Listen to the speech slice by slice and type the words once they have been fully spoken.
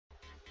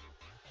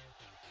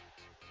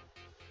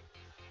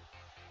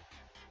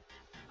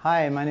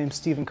Hi, my name's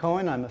Stephen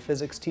Cohen. I'm a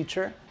physics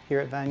teacher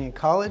here at Vanier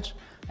College,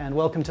 and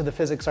welcome to the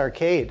Physics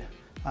Arcade.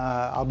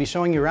 I'll be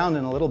showing you around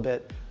in a little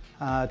bit.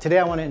 Today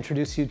I want to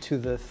introduce you to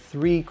the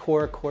 3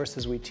 core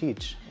courses we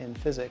teach in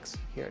physics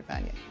here at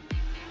Vanier.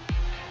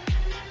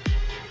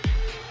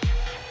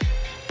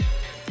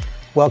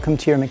 Welcome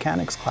to your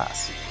mechanics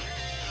class.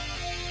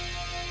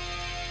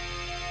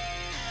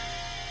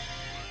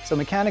 So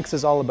mechanics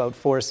is all about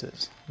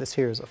forces. This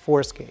here is a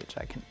force gauge.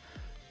 I can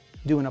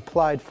do an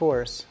applied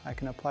force. I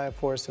can apply a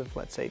force of,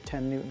 let's say,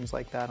 10 newtons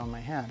like that on my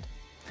hand.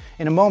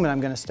 In a moment,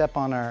 I'm going to step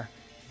on our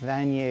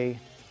Vanier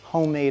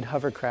homemade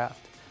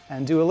hovercraft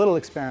and do a little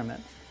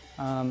experiment.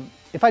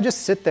 If I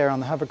just sit there on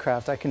the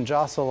hovercraft, I can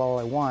jostle all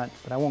I want,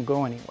 but I won't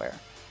go anywhere.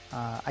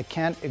 I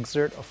can't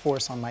exert a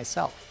force on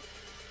myself.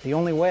 The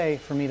only way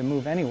for me to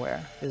move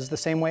anywhere is the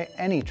same way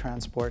any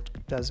transport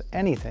does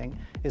anything,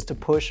 is to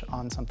push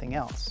on something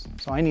else.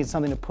 So I need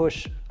something to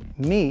push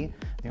me.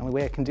 The only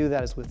way I can do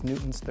that is with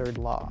Newton's third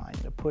law. I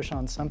need to push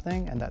on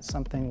something, and that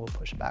something will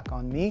push back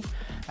on me.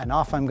 And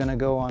off I'm going to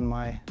go on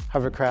my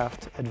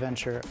hovercraft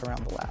adventure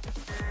around the lab.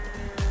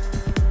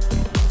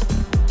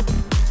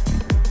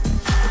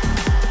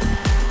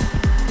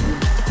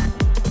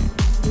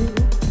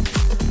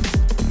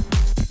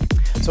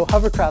 So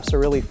hovercrafts are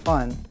really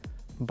fun,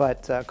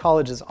 but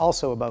college is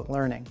also about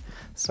learning.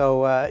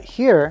 So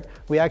here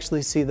we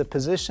actually see the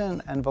position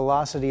and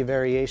velocity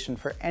variation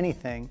for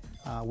anything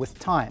with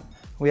time.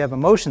 We have a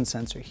motion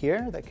sensor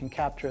here that can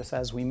capture us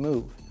as we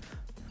move.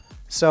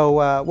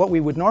 So what we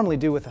would normally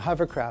do with a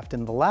hovercraft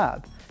in the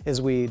lab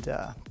is we'd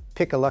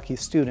pick a lucky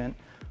student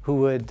who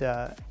would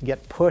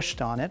get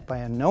pushed on it by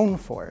a known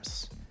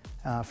force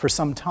for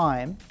some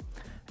time,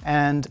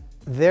 and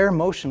their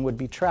motion would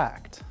be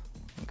tracked.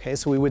 Okay,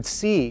 so we would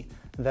see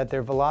that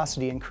their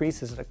velocity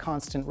increases at a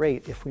constant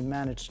rate if we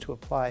manage to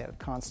apply a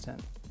constant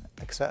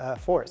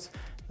force,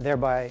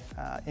 thereby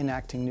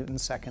enacting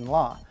Newton's second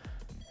law.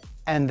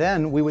 And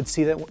then we would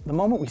see that the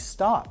moment we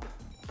stop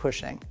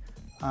pushing,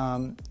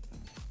 the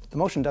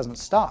motion doesn't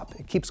stop.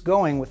 It keeps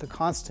going with a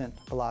constant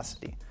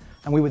velocity.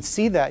 And we would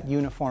see that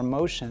uniform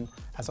motion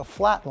as a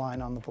flat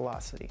line on the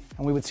velocity.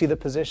 And we would see the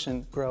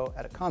position grow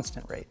at a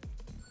constant rate.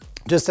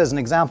 Just as an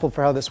example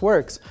for how this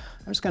works,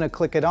 I'm just going to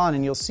click it on,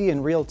 and you'll see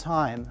in real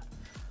time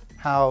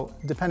how,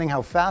 depending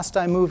how fast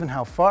I move and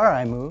how far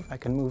I move, I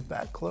can move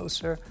back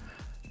closer.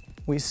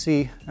 We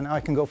see, and now I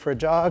can go for a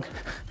jog.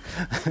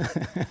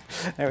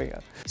 There we go.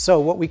 So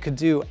what we could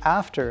do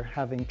after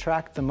having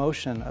tracked the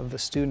motion of the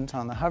student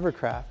on the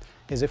hovercraft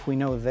is, if we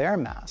know their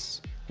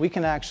mass, we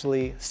can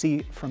actually see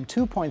from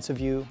 2 points of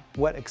view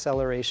what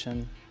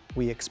acceleration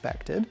we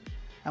expected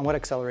and what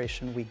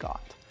acceleration we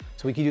got.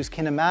 So we could use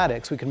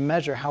kinematics. We could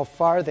measure how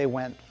far they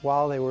went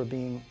while they were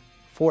being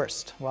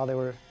forced, while they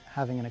were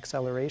having an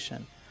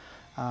acceleration.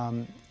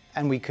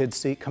 And we could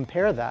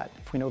compare that.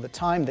 If we know the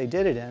time they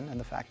did it in and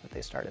the fact that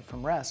they started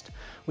from rest,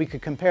 we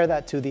could compare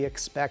that to the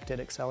expected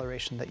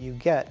acceleration that you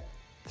get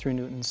through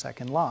Newton's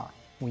second law.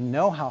 We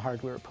know how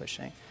hard we were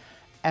pushing,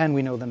 and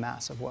we know the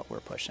mass of what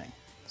we're pushing.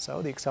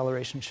 So the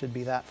acceleration should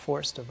be that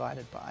force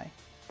divided by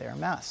their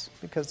mass,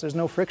 because there's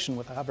no friction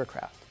with a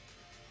hovercraft.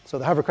 So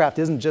the hovercraft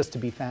isn't just to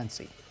be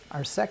fancy.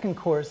 Our second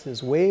course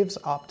is Waves,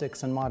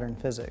 Optics, and Modern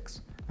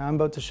Physics. Now I'm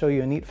about to show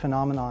you a neat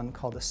phenomenon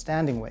called a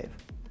standing wave.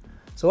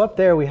 So up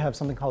there we have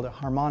something called a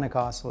harmonic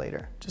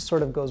oscillator. It just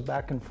sort of goes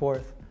back and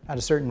forth at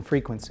a certain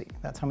frequency.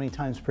 That's how many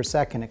times per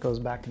second it goes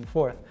back and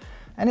forth.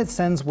 And it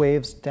sends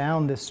waves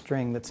down this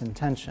string that's in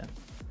tension.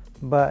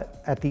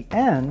 But at the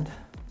end,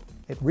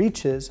 it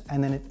reaches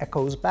and then it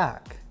echoes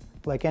back.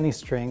 Like any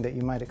string that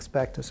you might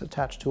expect is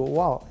attached to a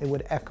wall, it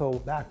would echo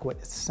back what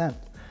it's sent.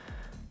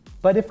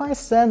 But if I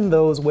send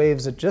those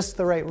waves at just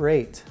the right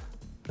rate,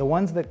 the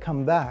ones that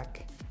come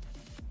back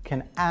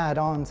can add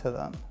on to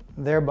them,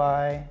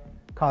 thereby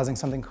causing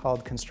something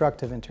called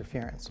constructive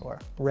interference or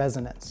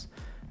resonance.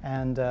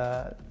 And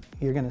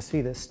you're going to see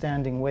this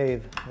standing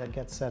wave that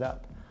gets set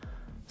up.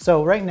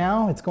 So right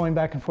now it's going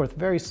back and forth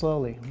very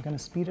slowly. I'm going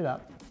to speed it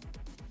up.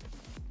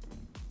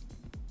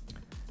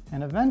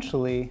 And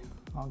eventually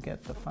I'll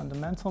get the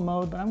fundamental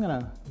mode, but I'm going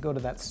to go to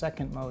that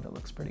second mode. It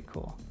looks pretty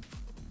cool.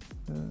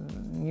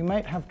 You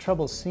might have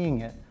trouble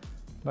seeing it,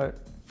 but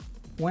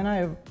when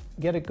I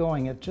get it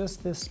going at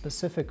just this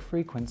specific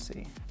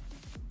frequency,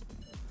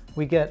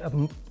 we get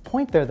a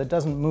point there that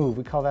doesn't move.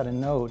 We call that a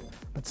node.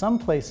 But some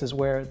places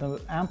where the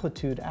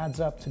amplitude adds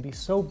up to be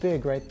so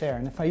big right there.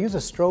 And if I use a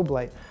strobe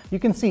light, you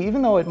can see,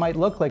 even though it might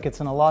look like it's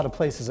in a lot of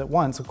places at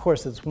once, of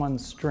course it's one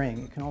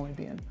string. It can only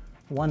be in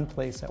one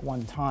place at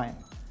one time.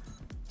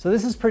 So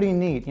this is pretty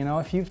neat. You know,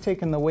 if you've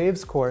taken the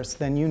waves course,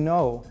 then you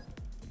know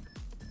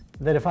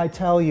that if I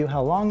tell you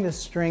how long this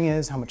string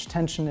is, how much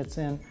tension it's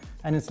in,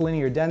 and its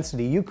linear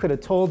density, you could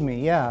have told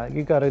me, yeah,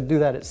 you got to do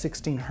that at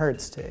 16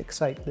 Hertz to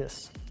excite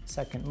this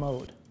second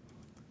mode,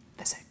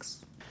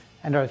 physics.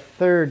 And our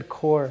third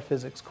core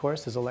physics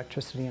course is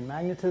electricity and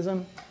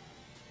magnetism.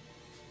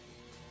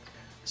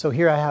 So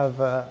here I have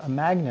a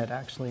magnet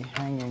actually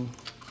hanging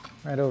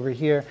right over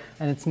here,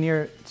 and it's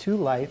near 2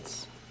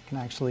 lights. You can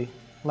actually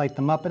light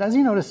them up, but as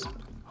you notice,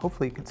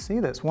 hopefully you can see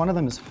this. One of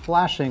them is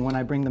flashing when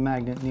I bring the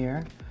magnet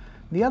near.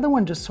 The other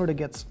one just sort of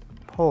gets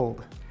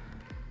pulled.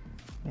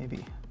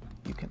 Maybe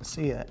you can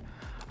see it.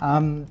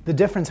 The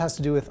difference has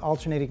to do with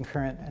alternating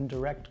current and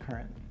direct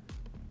current.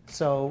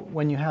 So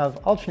when you have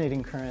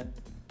alternating current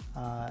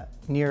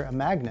near a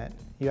magnet,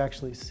 you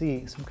actually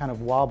see some kind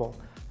of wobble,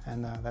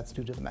 and that's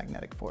due to the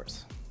magnetic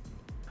force.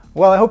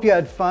 Well, I hope you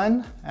had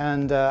fun,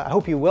 and I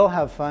hope you will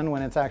have fun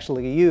when it's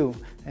actually you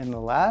in the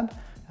lab.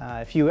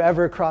 If you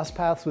ever cross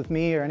paths with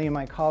me or any of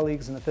my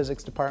colleagues in the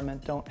physics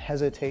department, don't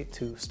hesitate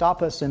to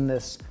stop us in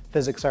this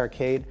physics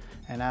arcade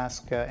and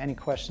ask any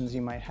questions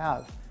you might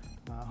have.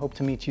 Hope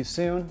to meet you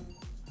soon,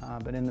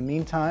 but in the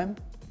meantime,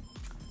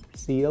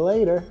 see you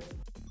later.